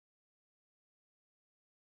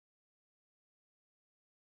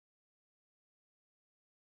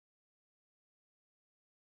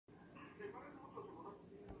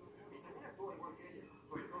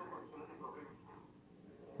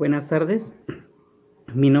Buenas tardes,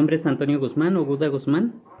 mi nombre es Antonio Guzmán o Guda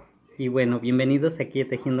Guzmán y bueno, bienvenidos aquí a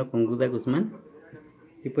Tejiendo con Guda Guzmán.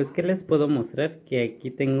 Y pues, ¿qué les puedo mostrar? Que aquí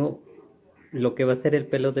tengo lo que va a ser el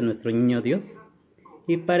pelo de nuestro niño Dios.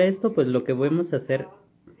 Y para esto pues lo que vamos a hacer,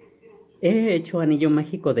 he hecho anillo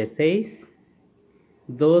mágico de 6,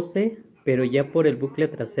 12, pero ya por el bucle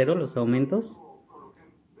trasero, los aumentos.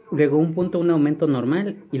 Luego un aumento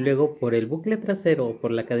normal y luego por el bucle trasero o por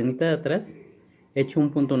la cadenita de atrás he hecho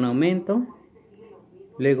un aumento.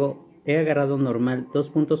 Luego he agarrado normal 2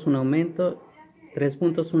 puntos un aumento, 3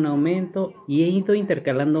 puntos un aumento y he ido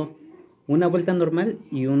intercalando una vuelta normal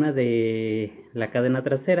y una de la cadena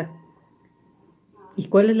trasera. ¿Y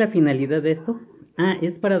cuál es la finalidad de esto?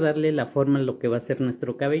 Es para darle la forma a lo que va a ser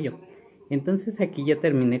nuestro cabello. Entonces aquí ya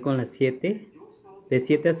terminé con las 7, de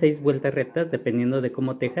 7 a 6 vueltas rectas dependiendo de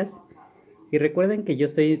cómo tejas. Y recuerden que yo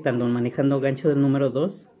estoy tanto manejando gancho del número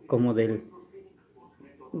 2 como del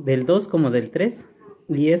 2 como del 3.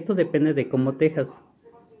 Y esto depende de cómo tejas.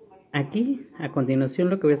 Aquí a continuación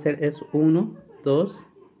lo que voy a hacer es 1, 2,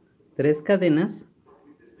 3 cadenas.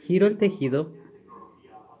 Giro el tejido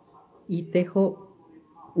y tejo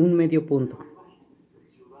un medio punto.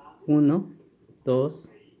 1,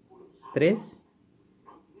 2, 3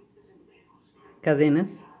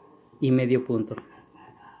 cadenas y medio punto.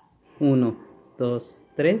 1, 2,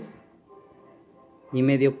 3 y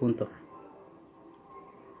medio punto.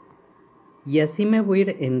 Y así me voy a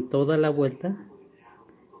ir en toda la vuelta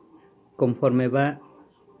conforme va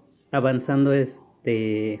avanzando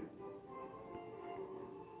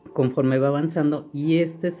conforme va avanzando, y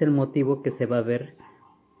este es el motivo que se va a ver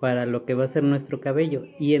para lo que va a ser nuestro cabello,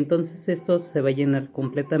 y entonces esto se va a llenar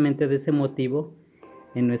completamente de ese motivo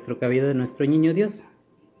en nuestro cabello de nuestro niño Dios.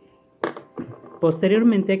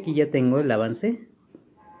 Posteriormente aquí ya tengo el avance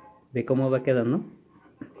de cómo va quedando.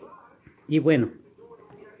 Y bueno,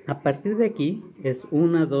 a partir de aquí es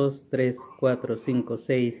 1, 2, 3, 4, 5,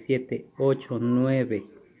 6, 7, 8, 9,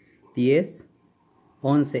 10,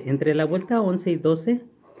 11. Entre la vuelta 11 y 12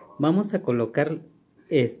 vamos a colocar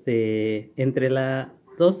entre la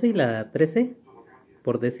 12 y la 13,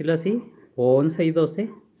 por decirlo así, o 11 y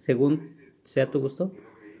 12, según sea tu gusto.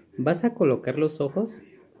 Vas a colocar los ojos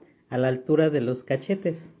a la altura de los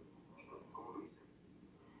cachetes.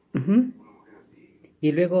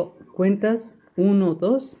 Y luego cuentas 1,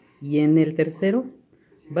 2 y en el tercero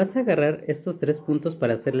vas a agarrar estos 3 puntos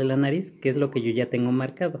para hacerle la nariz, que es lo que yo ya tengo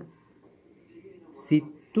marcado. Si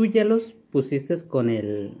tú ya los pusiste con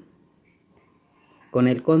el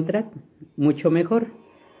contra, mucho mejor.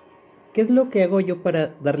 ¿Qué es lo que hago yo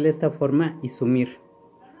para darle esta forma y sumir?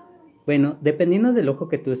 Bueno, dependiendo del ojo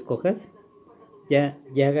que tú escojas, ya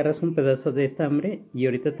agarras un pedazo de estambre y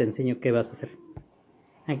ahorita te enseño qué vas a hacer.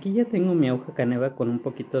 Aquí ya tengo mi aguja caneva con un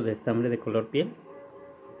poquito de estambre de color piel.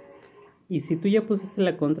 Y si tú ya pusiste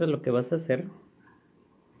la contra, lo que vas a hacer,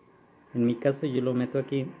 en mi caso yo lo meto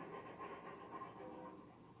aquí,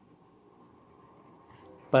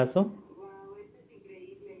 paso,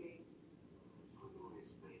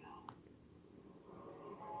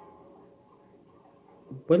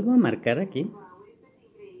 vuelvo a marcar aquí,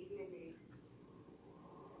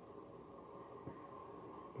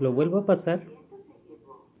 lo vuelvo a pasar,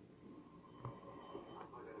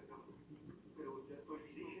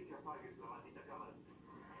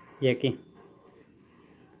 y aquí.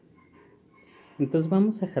 Entonces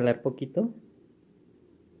vamos a jalar poquito.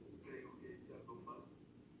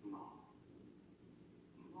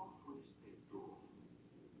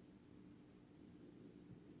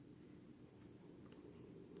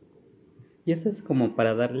 Y eso es como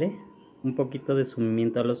para darle un poquito de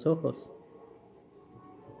sumimiento a los ojos.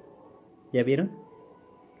 ¿Ya vieron?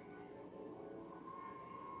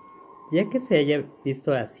 Ya que se haya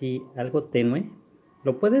visto así algo tenue,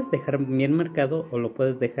 lo puedes dejar bien marcado o lo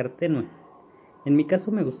puedes dejar tenue. En mi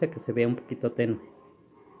caso me gusta que se vea un poquito tenue.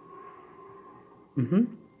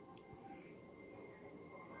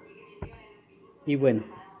 Y bueno,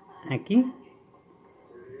 aquí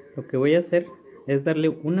lo que voy a hacer es darle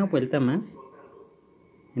una vuelta más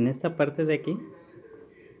en esta parte de aquí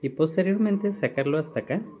y posteriormente sacarlo hasta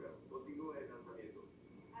acá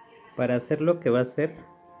para hacer lo que va a ser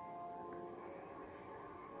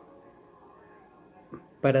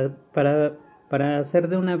para hacer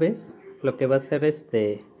de una vez lo que va a ser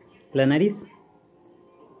la nariz.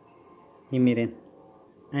 Y miren,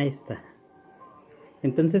 ahí está.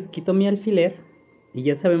 Entonces quito mi alfiler y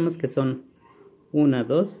ya sabemos que son 1,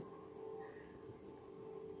 2,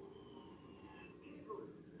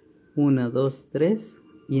 1, 2, 3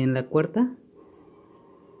 y en la cuarta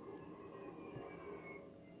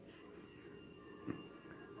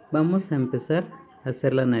vamos a empezar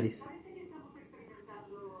hacer la nariz.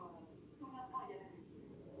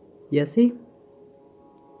 Y así,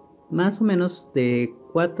 más o menos de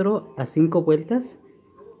 4 a 5 vueltas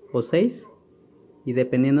o 6, y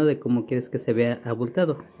dependiendo de cómo quieres que se vea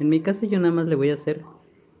abultado. En mi caso yo nada más le voy a hacer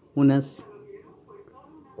unas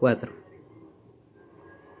 4.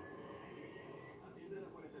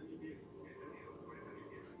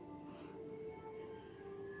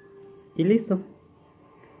 Y listo.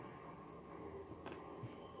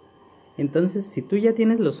 Entonces, si tú ya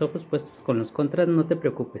tienes los ojos puestos con los contras, no te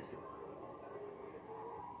preocupes.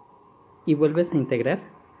 Y vuelves a integrar.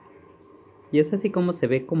 Y es así como se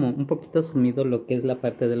ve como un poquito sumido lo que es la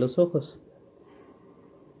parte de los ojos.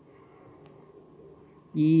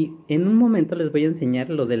 Y en un momento les voy a enseñar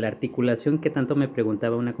lo de la articulación que tanto me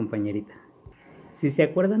preguntaba una compañerita. Si se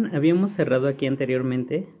acuerdan, habíamos cerrado aquí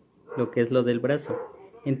anteriormente lo que es lo del brazo.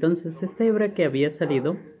 Entonces esta hebra que había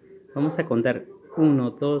salido, vamos a contar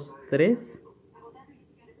 1, 2, 3.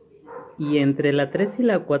 Y entre la 3 y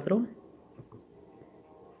la 4,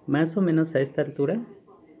 más o menos a esta altura,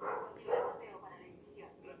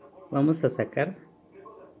 vamos a sacar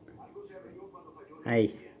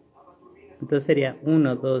ahí. Entonces sería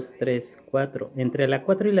 1, 2, 3, 4. Entre la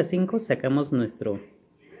 4 y la 5 sacamos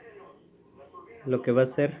lo que va a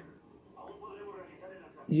ser.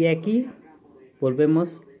 Y aquí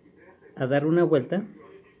volvemos a dar una vuelta.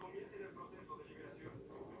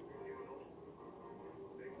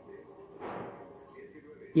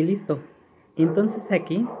 Y listo. Entonces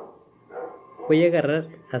aquí voy a agarrar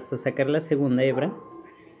hasta sacar la segunda hebra.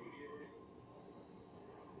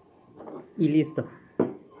 Y listo.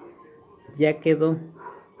 Ya quedó.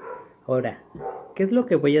 Ahora, ¿qué es lo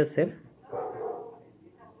que voy a hacer?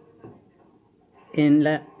 En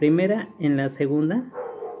la primera, en la segunda,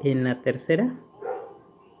 en la tercera,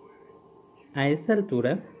 a esta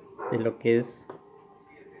altura de lo que es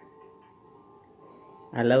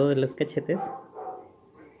al lado de los cachetes,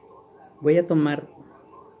 voy a tomar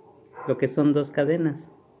lo que son 2 cadenas.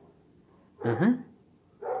 Ajá.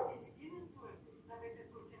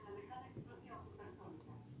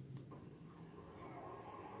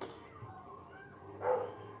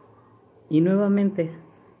 Y nuevamente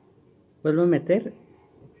vuelvo a meter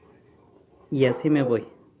y así me voy,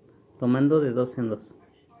 tomando de 2 en 2.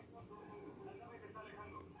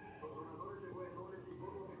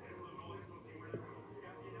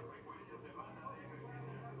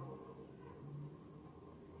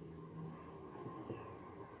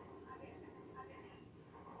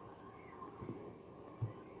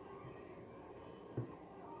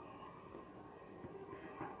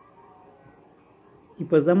 Y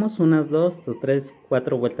pues damos unas 2 o 3,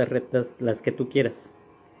 4 vueltas rectas, las que tú quieras.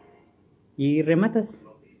 Y rematas.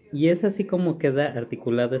 Y es así como queda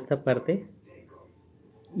articulada esta parte.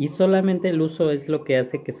 Y solamente el uso es lo que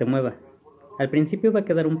hace que se mueva. Al principio va a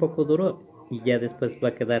quedar un poco duro y ya después va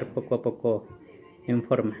a quedar poco a poco en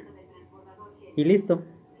forma. Y listo.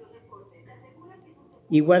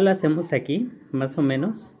 Igual lo hacemos aquí, más o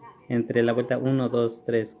menos, entre la vuelta 1, 2,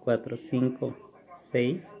 3, 4, 5,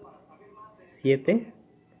 6, 7.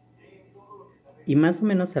 Y más o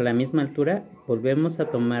menos a la misma altura volvemos a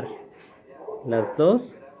tomar las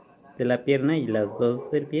 2 de la pierna y las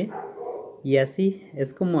 2 del pie. Y así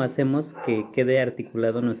es como hacemos que quede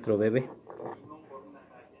articulado nuestro bebé.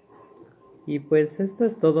 Y pues esto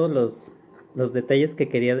es todo los detalles que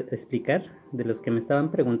quería explicar de los que me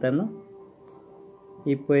estaban preguntando.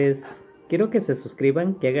 Y pues quiero que se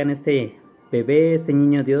suscriban, que hagan este bebé, este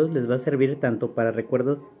niño Dios. Les va a servir tanto para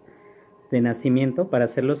recuerdos de nacimiento, para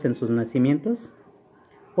hacerlos en sus nacimientos,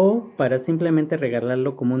 o para simplemente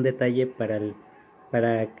regalarlo como un detalle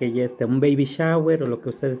para que ya esté un baby shower o lo que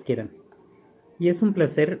ustedes quieran. Y es un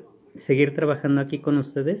placer seguir trabajando aquí con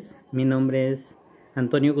ustedes. Mi nombre es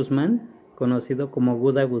Antonio Guzmán, conocido como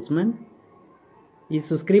Guda Guzmán. Y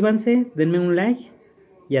suscríbanse, denme un like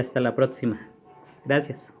y hasta la próxima.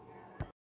 Gracias.